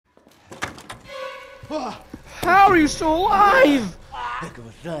How are you still alive? Heck of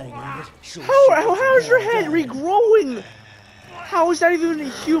a thing, ain't it? How's your head regrowing? How is that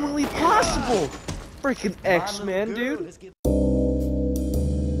even humanly possible? Freaking X-Men, dude.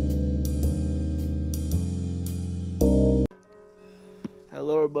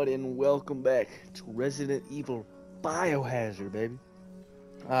 Hello everybody and welcome back to Resident Evil Biohazard, baby.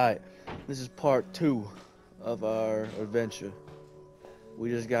 Alright, this is part 2 of our adventure. We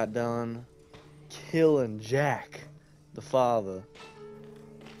just got done killing Jack, the father.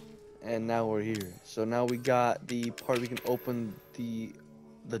 And now we're here. So now we got the part we can open the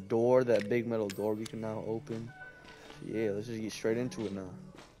door, that big metal door we can now open. So yeah, let's just get straight into it now.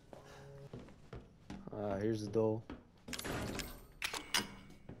 Alright, here's the door.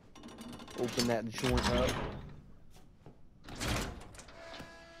 Open that joint up.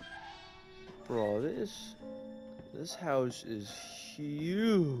 Bro, this house is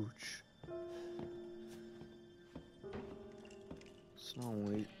huge. So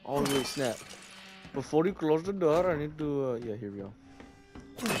wait. Oh wait, snap. Before you close the door, I need to yeah, here we go.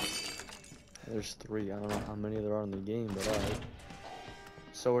 There's 3. I don't know how many there are in the game, but alright.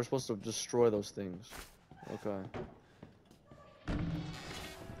 So we're supposed to destroy those things. Okay.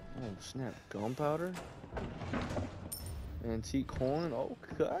 Oh snap, gunpowder? Antique coin?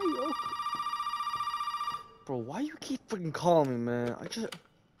 Okay. Bro, why you keep freaking calling me, man?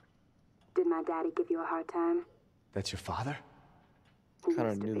 Did my daddy give you a hard time? That's your father?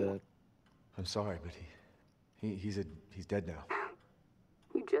 Kinda knew that. I'm sorry, but he's dead now.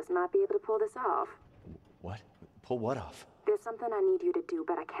 You just might be able to pull this off. What? Pull what off? There's something I need you to do,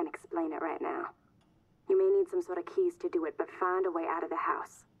 but I can't explain it right now. You may need some sort of keys to do it, but find a way out of the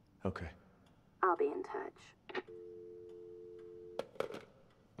house. Okay. I'll be in touch.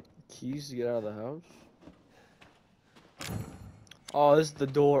 Keys to get out of the house? Oh, this is the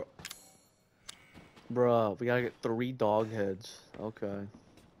door. Bruh, we gotta get 3 dog heads. Okay.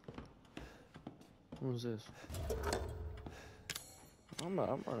 What was this? I'm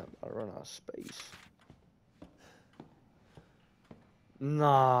running out of space.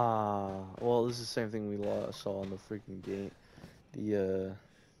 Nah. Well, this is the same thing we saw in the freaking game. The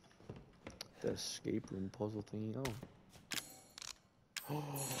escape room puzzle thingy. Oh.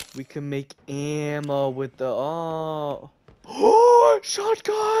 We can make ammo with the oh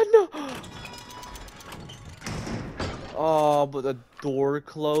shotgun. Oh, but the door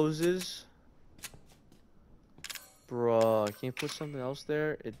closes. Bruh, can't you put something else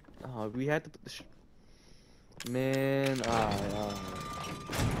there? We had to put the man,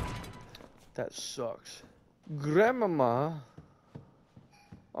 that sucks. Grandmama,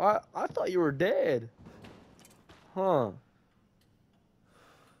 I thought you were dead. Huh.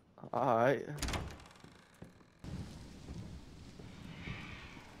 Alright.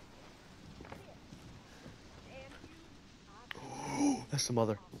 That's the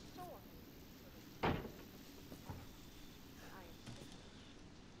mother.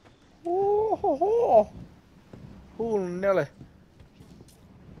 Oh, Nelly.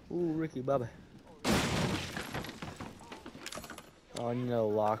 Ooh, Ricky Bobby. Oh, I need a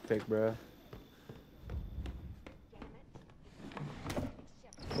lockpick, bruh.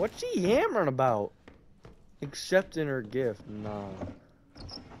 What's she yammering about? Accepting her gift. Nah.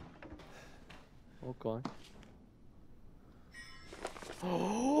 Okay.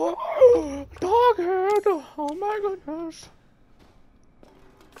 Oh, dog head! Oh my goodness!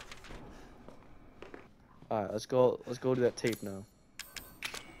 All right, let's go to that tape now.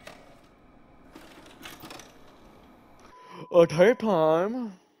 Tape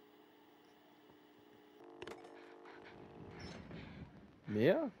time.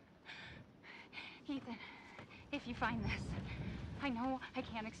 Yeah. Ethan, if you find this, I know I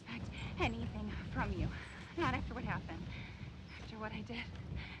can't expect anything from you. Not after what happened. After what I did.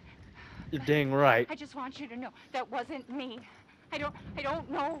 You're dang right. I just want you to know that wasn't me. I don't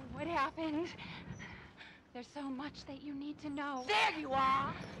know what happened. There's so much that you need to know. There you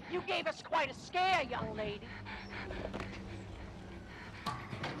are! You gave us quite a scare, young lady.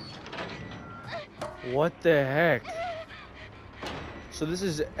 What the heck? So this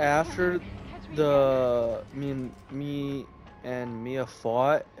is after the me and Mia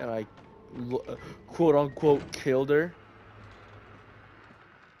fought, and I quote unquote killed her.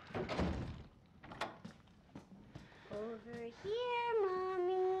 Over here,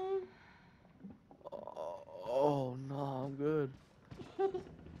 Mommy. Oh no, I'm good.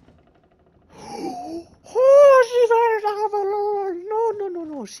 Oh, she vanished out of the Lord.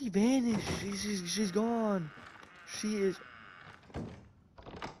 No, she vanished. She's gone. She is.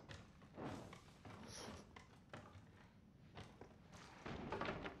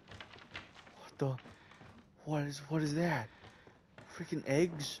 What the? What is that? Freaking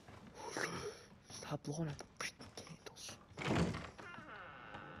eggs? Stop blowing out the freaking candles.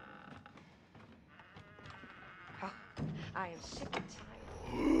 I am sick and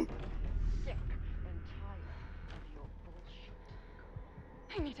tired. Sick and tired of your bullshit.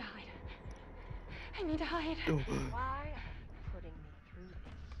 I need to hide. I need to hide. Why are you putting me through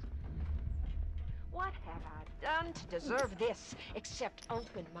this? What have I done to deserve this except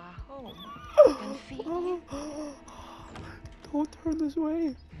open my home and feed you? Don't turn this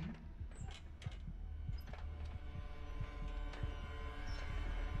way.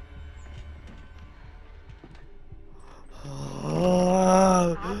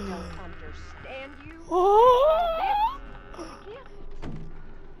 I don't understand you. This gift.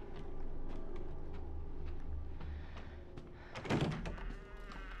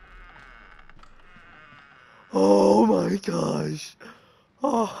 Oh my gosh.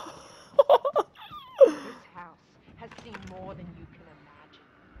 Oh. This house has seen more than you can imagine.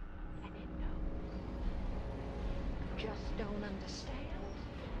 And it knows. Just don't understand?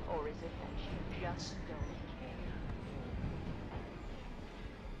 Or is it that you just don't care?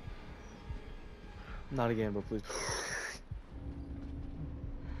 Not again, bro, please.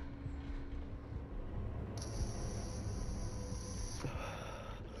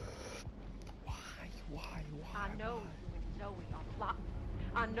 Why? I know you and Zoe are plotting.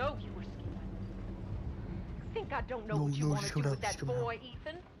 I know you were scheming. You think I don't know what you want to do with that boy,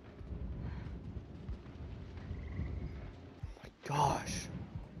 Ethan? Gosh.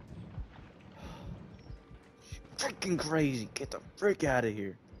 She's freaking crazy. Get the frick out of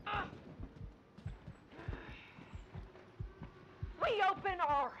here. We open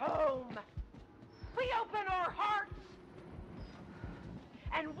our home. We open our hearts.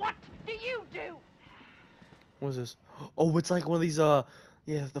 And what do you do? What is this? Oh, it's like one of these, yeah,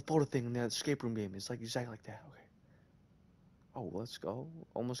 the photo thing in that escape room game. It's like exactly like that. Okay. Oh, let's go.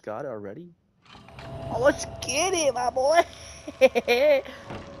 Almost got it already. Oh, let's get it, my boy.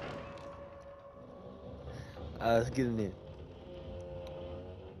 Let's get in there.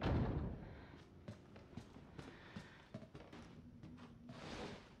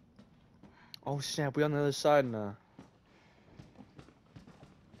 Oh snap, we on the other side now.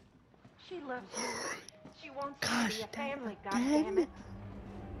 She loves you. She wants Gosh, you to be a family, dang goddammit. it.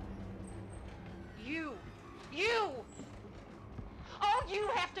 You! All you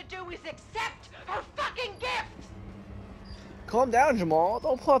have to do is accept her fucking gift! Calm down, Jamal.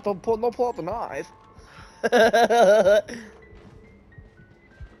 Don't pull out the knife.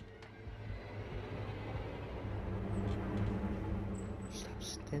 Stop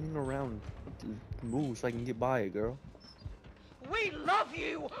standing around. Move so I can get by it, girl. We love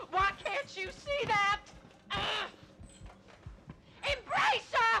you! Why can't you see that?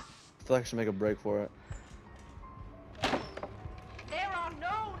 Embrace us! I feel like I should make a break for it. There are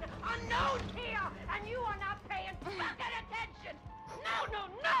unknowns here, and you are not paying fucking attention!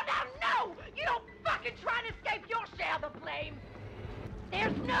 No! You don't fucking try to escape your share of the blame!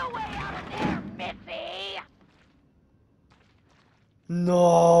 There's no way out of there, Missy!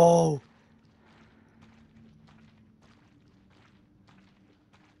 No!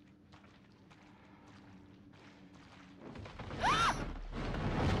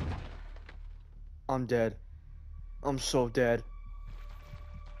 I'm dead. I'm so dead.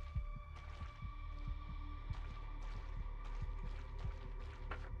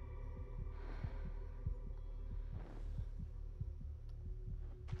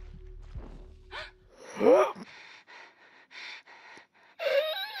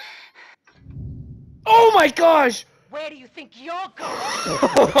 Oh my gosh! Where do you think you're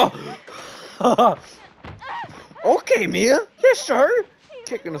going? Okay, Mia. Yes, sir.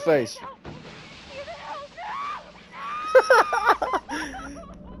 Kick in the face.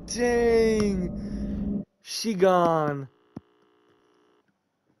 Dang. She gone.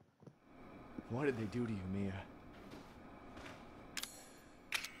 What did they do to you, Mia?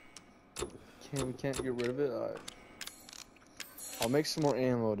 We can't get rid of it? Alright. I'll make some more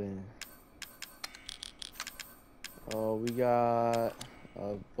ammo then. Oh, we got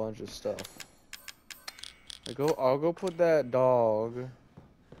a bunch of stuff. I'll go put that dog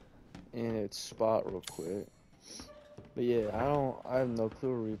in its spot real quick. But yeah, I have no clue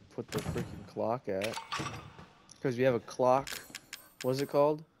where we put the freaking clock at. Because we have a clock, what's it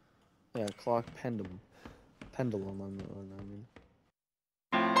called? Yeah, clock pendulum. Pendulum, I mean.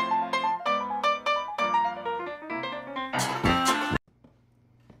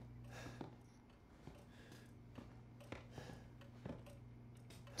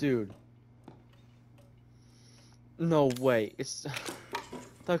 Dude. No way. It's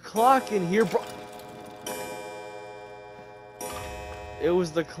the clock in here, bro. It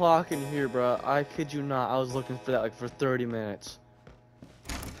was the clock in here, bro. I kid you not. I was looking for that like for 30 minutes.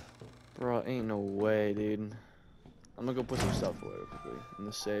 Bro, ain't no way, dude. I'm gonna go put some stuff away real quickly in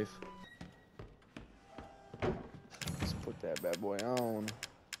the safe. Let's put that bad boy on.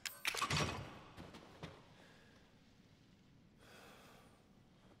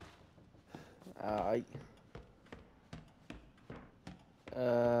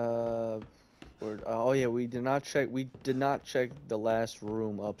 Oh yeah, we did not check the last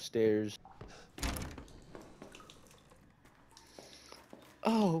room upstairs.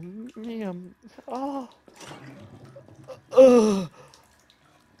 Oh man. Oh.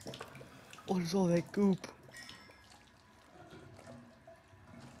 What is all that goop?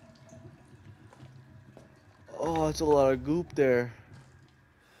 Oh, it's a lot of goop there.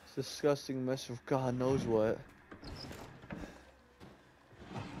 It's a disgusting mess of God knows what.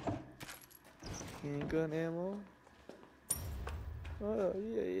 Handgun ammo? Oh,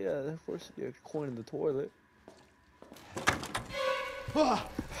 yeah, of course, you a coin in the toilet.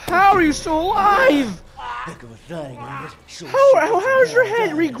 How are you still alive? Heck of a thing, ain't it? Sure How's your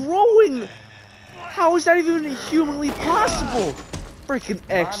head regrowing? How is that even humanly possible? Freaking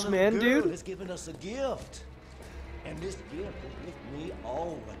X-Men, dude. Has given us a gift. And this gift is with me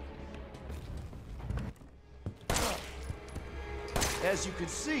always. As you can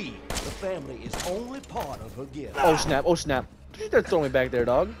see, the family is only part of her gift. Oh snap, oh snap. You dare throw me back there,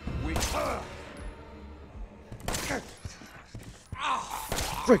 dog.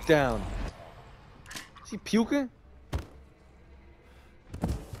 Frick down. Is he puking?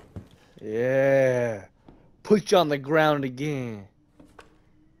 Yeah. Put you on the ground again.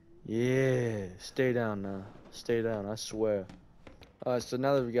 Yeah. Stay down now. Stay down, I swear. Alright, so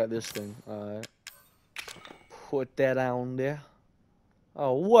now that we got this thing, alright. Put that on there.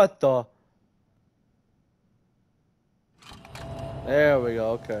 Oh, what the? There we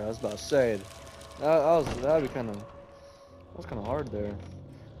go. Okay, I was about to say it. That'd be kind of hard there,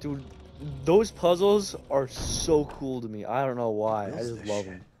 dude. Those puzzles are so cool to me. I don't know why. I just love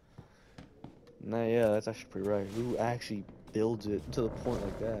them. Nah, yeah, that's actually pretty right. Who actually builds it to the point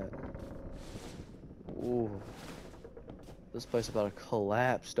like that? Ooh, this place is about to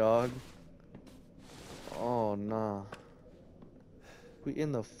collapse, dog. Oh nah. We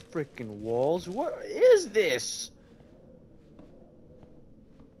in the freaking walls? What is this?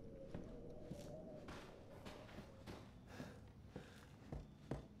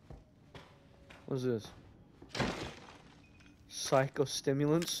 What is this?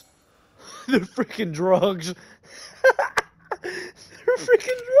 Psychostimulants? They're freaking drugs. They're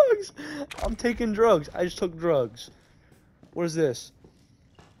freaking drugs. I'm taking drugs. I just took drugs. What is this?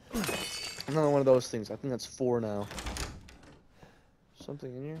 Another one of those things. I think that's 4 now.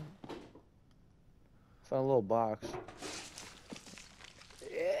 Something in here? Found a little box.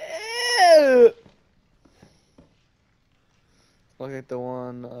 Yeah! Look like the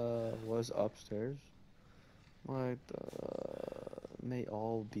one was upstairs. Like may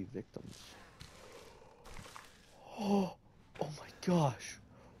all be victims. Oh my gosh.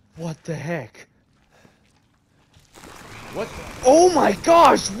 What the heck? What the? Oh my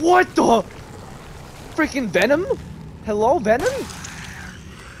gosh, what the? Freaking Venom? Hello, Venom?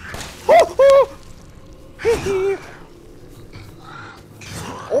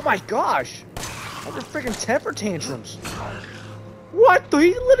 Oh my gosh! What are freaking temper tantrums? What the?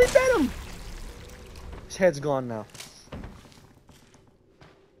 He literally Venom! His head's gone now.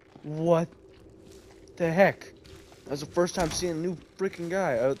 What the heck? That's the first time seeing a new freaking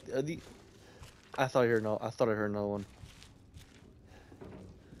guy. I thought I heard another one.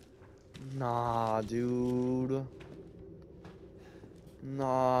 Nah, dude.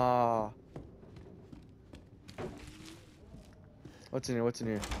 Nah. What's in here? What's in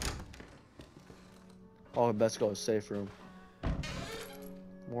here? Oh, best go to safe room.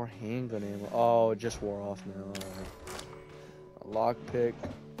 More handgun ammo. Oh, it just wore off now. A lockpick.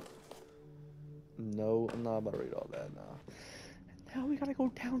 No, I'm not about to read all that now. Now we gotta go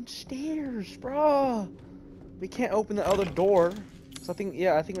downstairs, bro. We can't open the other door. So I think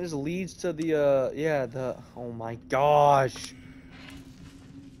it just leads to the, oh my gosh.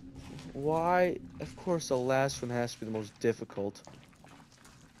 Why? Of course the last one has to be the most difficult.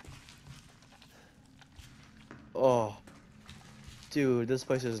 Oh. Dude, this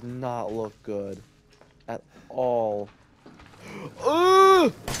place does not look good. At all.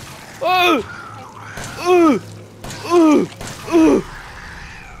 Oh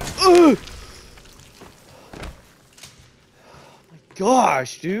my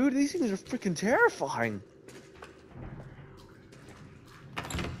gosh, dude, these things are freaking terrifying.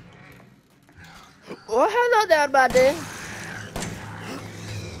 Oh, hello there, buddy.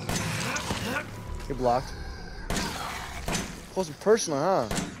 You're blocked. Close and personal, huh?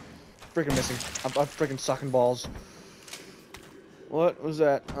 Freaking missing. I'm freaking sucking balls. What was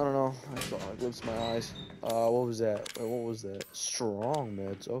that? I don't know. I saw it glimpsed my eyes. What was that? Wait, what was that? Strong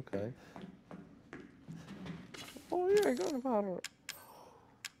meds. Okay. Oh yeah, gunpowder.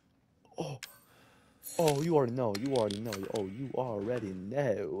 Oh. Oh, you already know. You already know. Oh, you already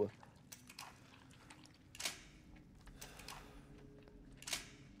know.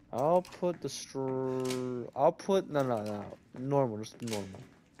 I'll put the I'll put no. Normal, just normal.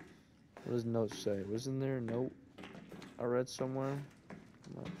 What does note say? Wasn't there a note I read somewhere?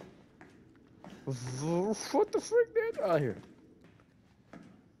 What the frick, dude? Oh, here.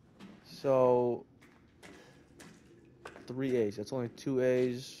 So 3 A's. That's only 2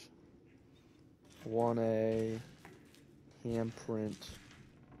 A's. 1 A. Handprint.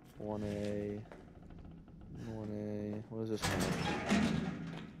 1 A. 1 A. What is this one?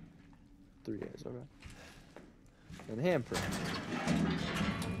 3 A's. Okay. And handprint.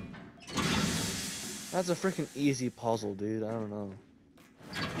 That's a freaking easy puzzle, dude. I don't know.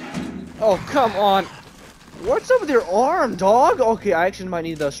 Oh, come on! What's up with your arm, dog? Okay, I actually might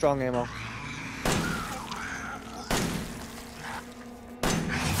need the strong ammo.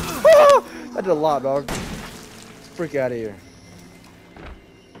 Ah! That did a lot, dog. Freak out of here.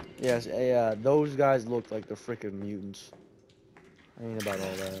 Yes, yeah, those guys look like the freaking mutants. I ain't about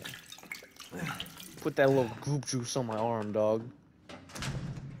all that. Put that little goop juice on my arm, dog.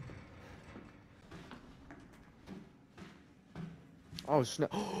 Oh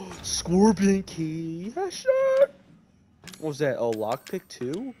snap! Scorpion key. Headshot. What was that? Oh, lockpick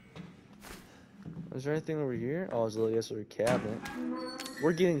 2. Is there anything over here? Oh, it's a little cabinet.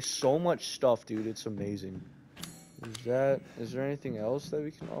 We're getting so much stuff, dude. It's amazing. Is there anything else that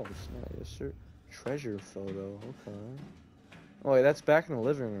we can? Oh, it's not. Yes, sir. Treasure photo. Okay. Oh wait, that's back in the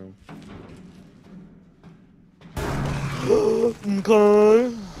living room.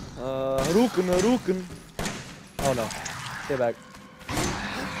 Okay. Haruken. Oh no. Stay back.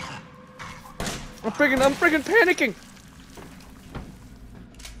 I'm freaking panicking!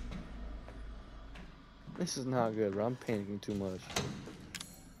 This is not good, bro. I'm panicking too much.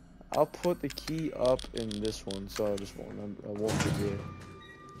 I'll put the key up in this one, so I just won't remember. I won't forget.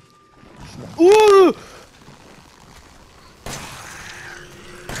 Ooh!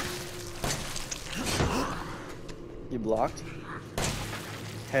 You blocked?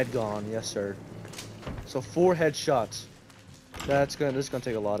 Head gone, yes sir. So 4 headshots. This is gonna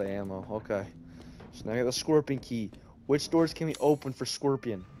take a lot of ammo. Okay. So now I got the scorpion key. Which doors can we open for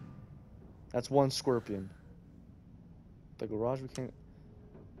scorpion? That's 1 scorpion. The garage we can't.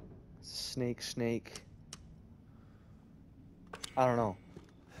 Snake. I don't know.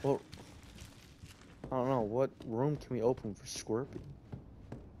 Well, I don't know. What room can we open for scorpion?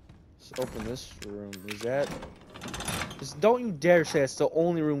 Let's open this room. Is that? Don't you dare say it's the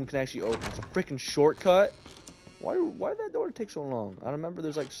only room we can actually open. It's a freaking shortcut. Why did that door take so long? I remember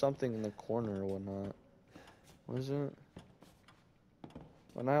there's like something in the corner or whatnot. What is it?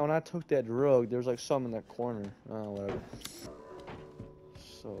 When I took that drug, there was like some in that corner. Oh, whatever.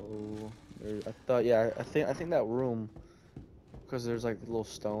 So I think that room, because there's like little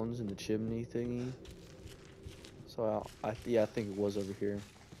stones in the chimney thingy. So I think it was over here.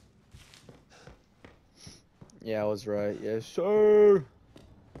 Yeah, I was right. Yes, sir.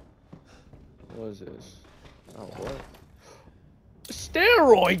 What is this? Oh, what?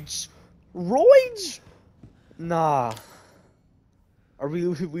 Steroids? Roids? Nah. Are we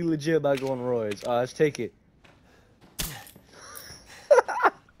legit about going roids? Let's take it.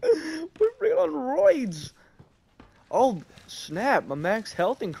 We're bringing on roids. Oh, snap. My max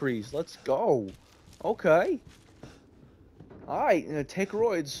health increased. Let's go. Okay. Alright, take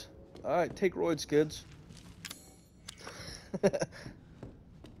roids. Alright, take roids, kids.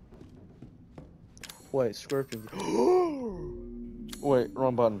 Wait, scorpion. Wait,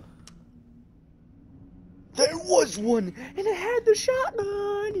 wrong button. There was one, and it had the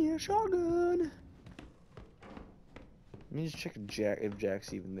shotgun. Yeah, shotgun. Let me just check if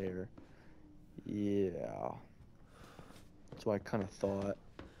Jack's even there. Yeah. That's what I kind of thought.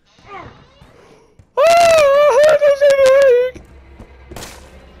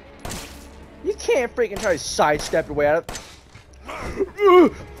 You can't freaking try to sidestep your way out of.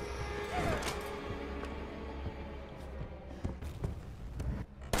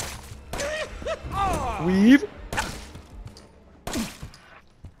 Weave.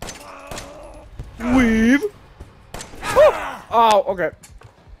 Weave. Oh, okay.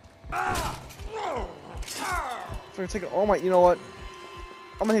 For a second, oh my, you know what?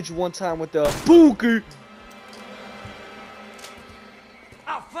 I'm gonna hit you one time with the boogie.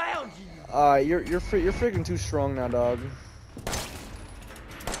 I found you. You're freaking too strong now, dog.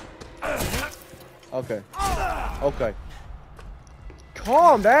 Okay. Okay.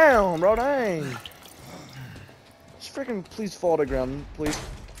 Calm down, bro. Dang. Just freaking please fall to the ground, please.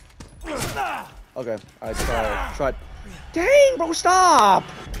 Okay. I tried. Dang, bro, stop!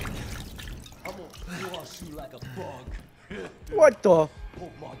 I'm gonna crush you like a bug. What the? Oh,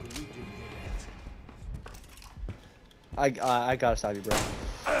 Marguerite didn't hear that. I gotta stop you, bro.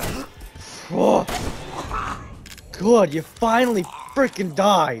 Oh. Good, you finally freaking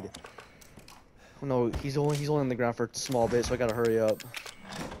died. Oh no, he's only on the ground for a small bit, so I gotta hurry up.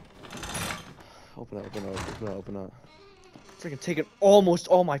 Open up. Freaking taking almost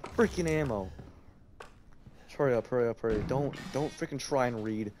all my freaking ammo. Just hurry up. Don't freaking try and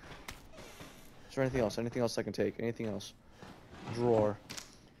read. Is there anything else? Anything else I can take? Anything else? Drawer.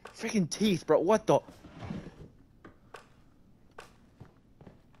 Freaking teeth, bro. What the?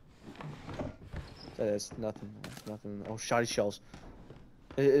 That's nothing. That's nothing. Oh, shoddy shells.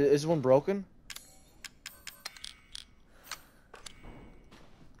 Is one broken?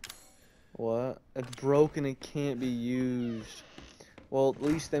 What? It's broken. It can't be used. Well, at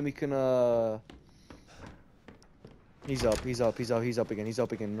least then we can. He's up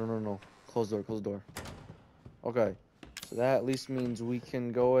again. No. Close the door. Okay. So that at least means we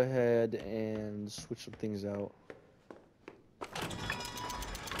can go ahead and switch some things out.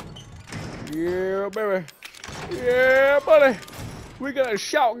 Yeah, baby. Yeah, buddy. We got a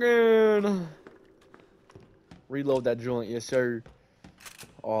shotgun. Reload that joint, yes, sir.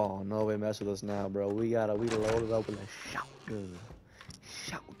 Oh, no way mess with us now, bro. We loaded up with a shotgun.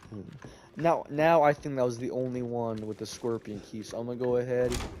 Now I think that was the only one with the scorpion key, so I'm gonna go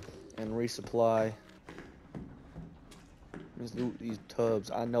ahead and resupply. Let's loot these tubs.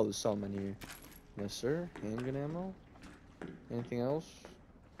 I know there's something in here. Yes, sir. Handgun ammo. Anything else?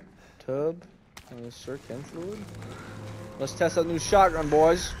 Tub. Yes, sir. Chem fluid. Let's test that new shotgun,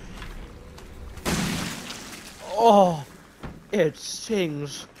 boys. Oh, it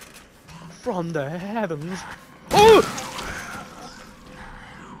sings from the heavens. Oh!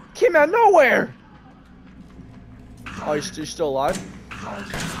 Came out of nowhere! Oh, you're still alive? Oh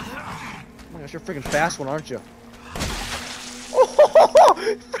my gosh, you're a freaking fast one, aren't you?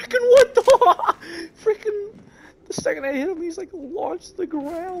 Oh, freaking what the? Freaking, the second I hit him, he's like launched to the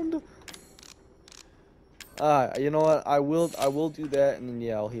ground. You know what? I will do that, and then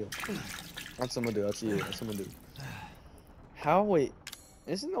yeah, I'll heal. That's what I'm gonna do. That's what I'm gonna do. How? Wait,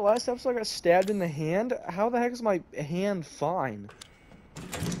 isn't the last episode I got stabbed in the hand? How the heck is my hand fine?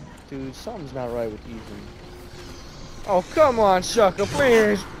 Dude, something's not right with Ethan. Oh, come on, sucker,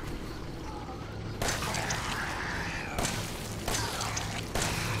 please!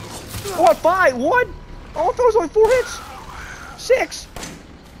 What, 5? What? Oh, I thought it was only 4 hits! 6!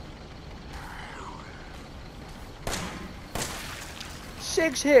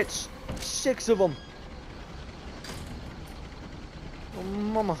 6 hits! 6 of them! Oh,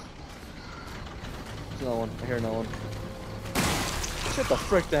 mama. There's another one. I hear another one. Sit the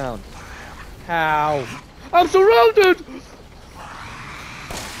frick down. How? I'm surrounded!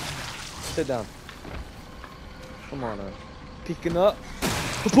 Sit down. Come on, Picking up.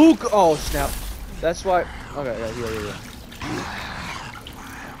 Pook! Oh, snap. That's why. Okay, yeah, here.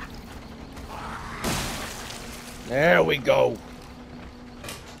 There we go.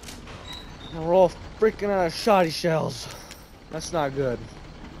 We're all freaking out of shoddy shells. That's not good.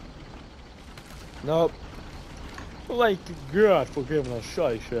 Nope. Thank God for giving us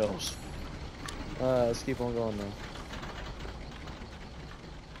shoddy shells. Let's keep on going now.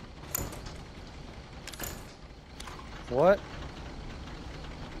 What?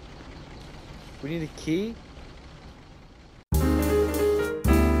 We need a key?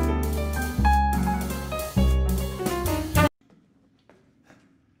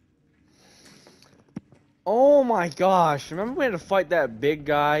 Oh my gosh, remember we had to fight that big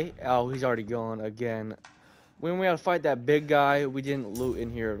guy? Oh, he's already gone again. When we had to fight that big guy, we didn't loot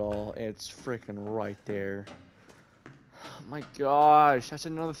in here at all. It's freaking right there. Oh my gosh, that's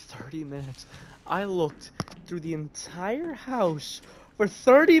another 30 minutes. I looked through the entire house for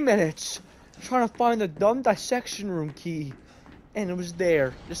 30 minutes trying to find the dumb dissection room key. And it was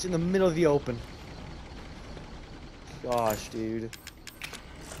there, just in the middle of the open. Gosh, dude.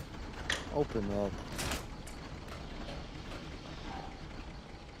 Open up.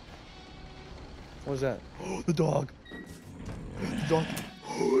 What was that? The dog. The dog.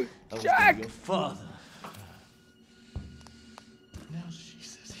 Jack! Your father. Now she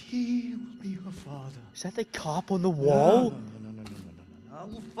says he will be her father. Is that the cop on the wall? No. I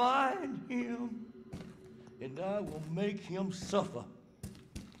will find him, and I will make him suffer.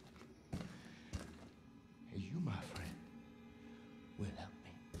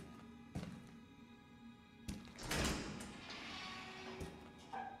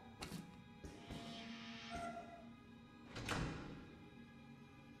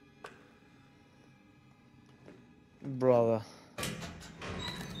 brother.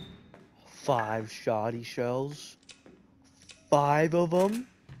 5 shoddy shells. 5 of them.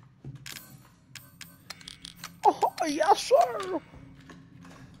 Oh, yes, sir.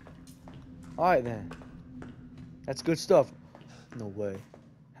 Alright, then. That's good stuff. No way.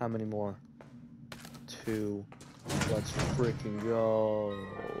 How many more? 2. Let's freaking go.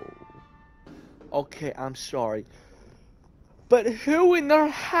 Okay, I'm sorry. But who in their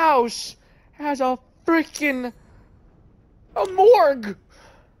house has a freaking morgue?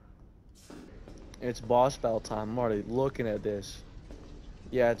 It's boss battle time. I'm already looking at this.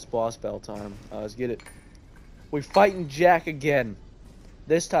 Yeah, it's boss battle time. Let's get it. We're fighting Jack again.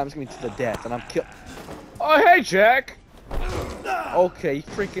 This time it's gonna be to the death, and I'm kill. Oh, hey, Jack! Okay, he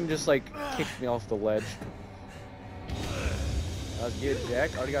freaking just like kicked me off the ledge. Let's get it,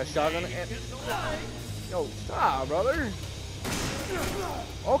 Jack. Already got a shotgun. And... Yo, stop, brother.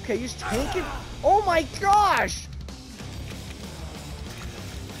 Okay, he's tanking. Oh my gosh!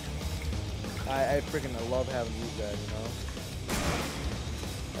 I freaking love having these guys, you know.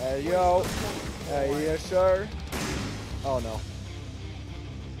 Hey, yo. Hey, yes, sir. Oh no.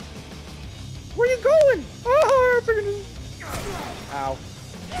 Where you going? Oh, freaking. Ow.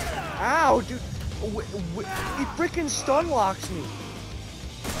 Ow, dude. He freaking stun locks me.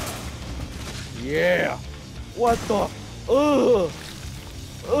 Yeah. What the? Ugh.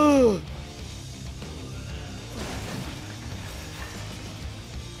 Ugh.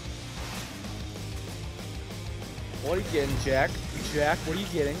 What are you getting, Jack? Jack, what are you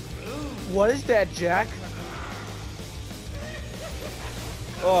getting? What is that, Jack?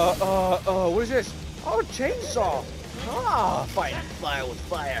 What is this? Oh, chainsaw. Ah, fighting fire with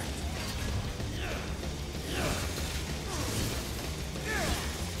fire.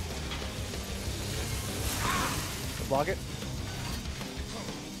 Block it.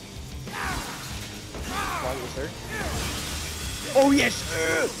 Block it, sir. Oh, yes!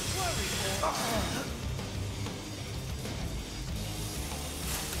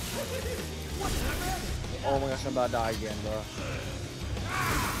 Oh my gosh, I'm about to die again, bro.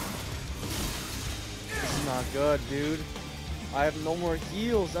 This is not good, dude. I have no more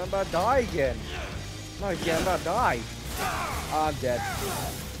heals. I'm about to die again. Not again, I'm about to die. I'm dead.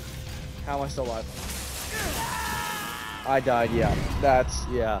 How am I still alive? I died, yeah.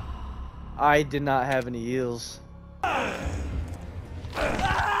 Yeah. I did not have any heals.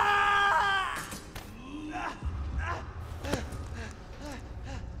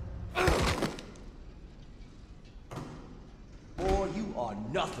 Boy, you are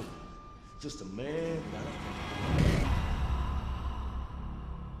nothing. Just a man without a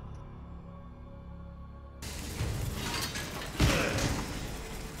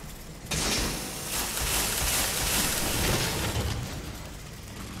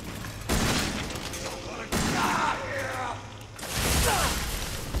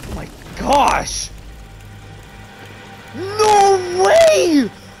Oh my gosh! No way!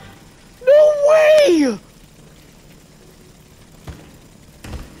 No way!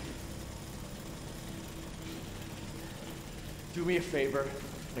 Do me a favor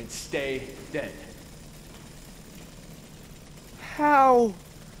and stay dead. How?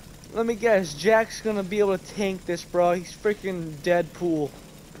 Let me guess, Jack's gonna be able to tank this, bro. He's freaking Deadpool.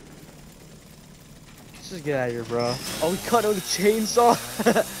 Let's just get out of here, bro. Oh, we cut it with a chainsaw?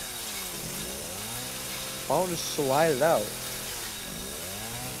 Why don't we just slide it out?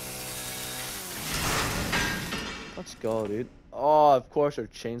 Let's go, dude. Oh, of course our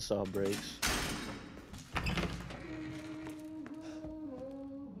chainsaw breaks.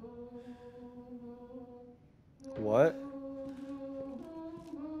 What?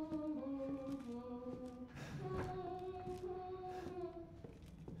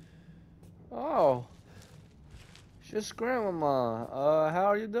 Oh. It's just Grandmama. How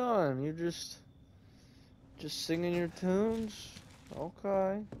are you doing? You just singing your tunes?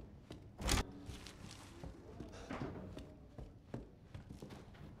 Okay.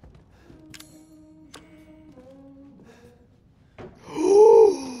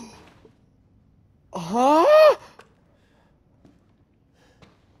 Huh?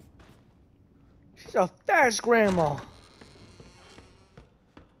 She's a fast grandma.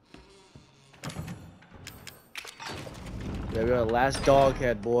 There we go, last dog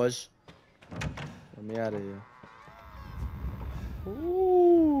head, boys. Let me out of here.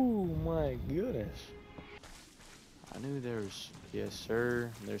 Ooh, my goodness. I knew there's, yes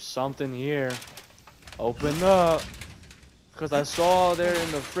sir, there's something here. Open up. Because I saw there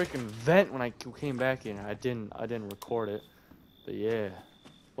in the freaking vent when I came back in. I didn't record it. But yeah.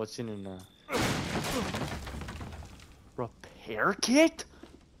 What's in there? Repair kit?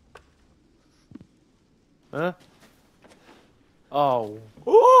 Huh? Oh.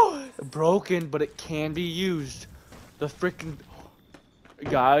 Oh! Broken, but it can be used. The freaking...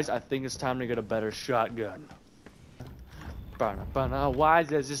 Guys, I think it's time to get a better shotgun. Why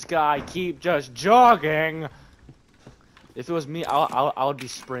does this guy keep just jogging? If it was me, I would be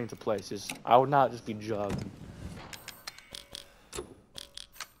sprinting to places. I would not just be jogging.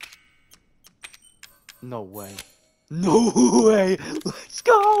 No way. No way! Let's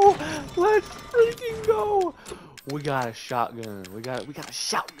go! Let's freaking go! We got a shotgun. We got a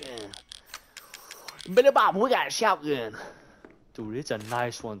shotgun. Billy Bob, we got a shotgun. Dude, it's a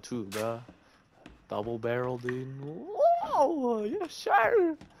nice one too, bro. Double barrel, dude. Whoa, yes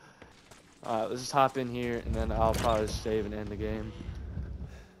sir. Alright, let's just hop in here and then I'll probably save and end the game.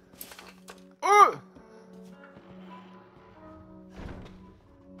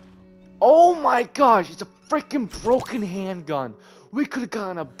 Oh my gosh, it's a freaking broken handgun. We could have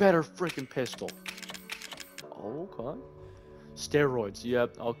gotten a better freaking pistol. Okay. Steroids,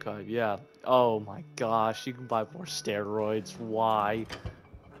 yep, okay, yeah. Oh my gosh, you can buy more steroids. Why?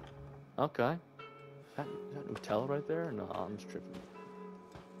 Okay. Is that Nutella right there? No, I'm just tripping.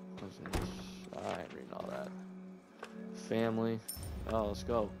 What's this? I ain't reading all that. Family. Oh, let's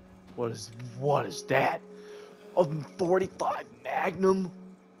go. What is that? A 45 Magnum?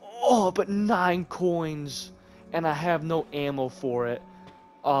 Oh, but 9 coins. And I have no ammo for it.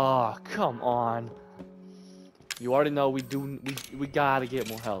 Oh, come on. You already know we gotta get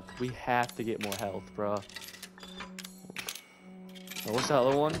more health. We have to get more health, bro. Oh, what's that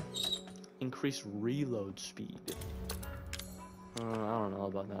other one? Increase reload speed. I don't know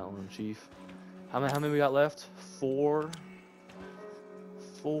about that one, Chief. How many we got left? 4.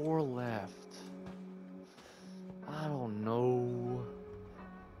 4 left. I don't know.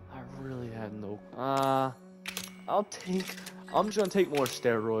 I really have no. I'm just gonna take more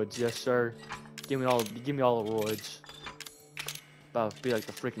steroids, yes sir. Give me all the roids. About to be like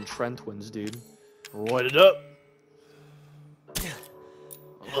the freaking Trent twins, dude. Roid it up.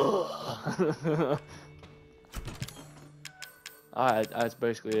 Alright, that's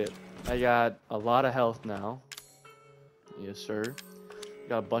basically it. I got a lot of health now. Yes, sir.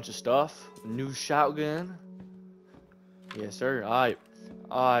 Got a bunch of stuff. New shotgun. Yes, sir. Alright.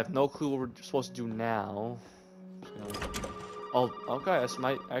 I have no clue what we're supposed to do now. Oh, okay. This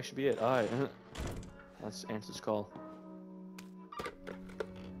might actually be it. Alright. Let's answer this call.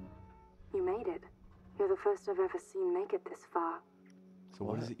 You made it. You're the first I've ever seen make it this far. So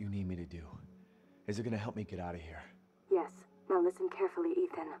what is it you need me to do? Is it gonna help me get out of here? Yes. Now listen carefully,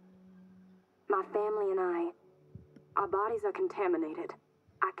 Ethan. My family and our bodies are contaminated.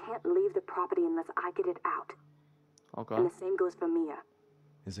 I can't leave the property unless I get it out. Okay. And the same goes for Mia.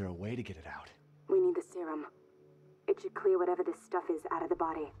 Is there a way to get it out? We need the serum. It should clear whatever this stuff is out of the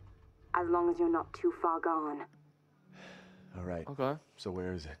body. As long as you're not too far gone. Alright. Okay. So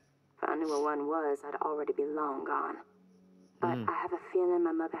where is it? If I knew where one was, I'd already be long gone. But I have a feeling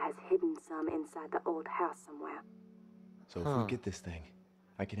my mother has hidden some inside the old house somewhere. So if we get this thing,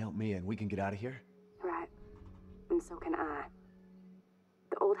 I can help Mia and we can get out of here? Right. And so can I.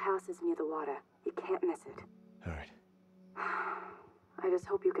 The old house is near the water. You can't miss it. Alright. I just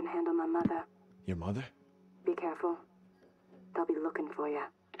hope you can handle my mother. Your mother? Be careful. They'll be looking for you.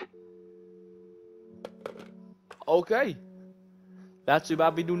 Okay. That's what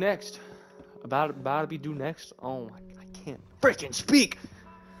about to be due next. About to be due next. Oh my, I can't freaking speak.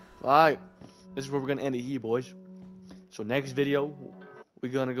 Alright. This is where we're gonna end it here, boys. So next video, we're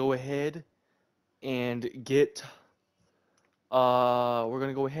gonna go ahead and get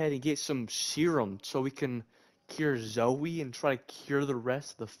some serum so we can cure Zoe and try to cure the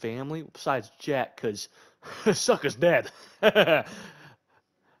rest of the family besides Jack, cause the sucker's dead.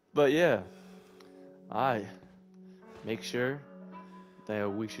 But yeah, make sure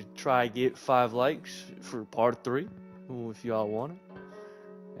that we should try get 5 likes for part 3 if y'all want it.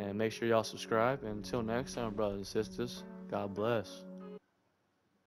 And make sure y'all subscribe. And until next time, brothers and sisters, God bless.